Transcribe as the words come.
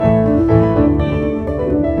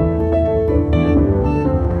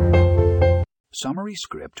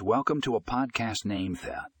Prescript, welcome to a podcast named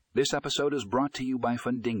The. This episode is brought to you by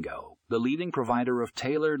Fundingo, the leading provider of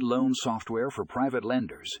tailored loan software for private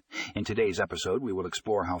lenders. In today's episode, we will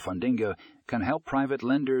explore how Fundingo can help private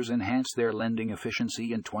lenders enhance their lending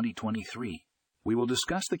efficiency in 2023. We will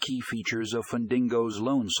discuss the key features of Fundingo's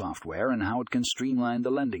loan software and how it can streamline the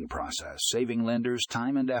lending process, saving lenders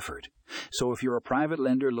time and effort. So if you're a private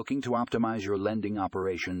lender looking to optimize your lending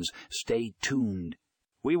operations, stay tuned.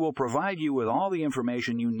 We will provide you with all the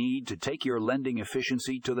information you need to take your lending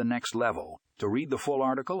efficiency to the next level. To read the full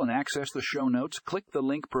article and access the show notes, click the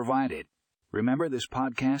link provided. Remember, this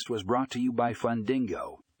podcast was brought to you by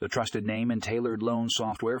Fundingo, the trusted name in tailored loan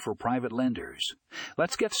software for private lenders.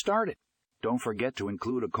 Let's get started. Don't forget to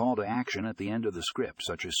include a call to action at the end of the script,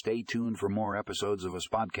 such as stay tuned for more episodes of us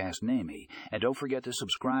podcast Namey, and don't forget to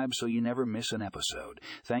subscribe so you never miss an episode.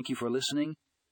 Thank you for listening.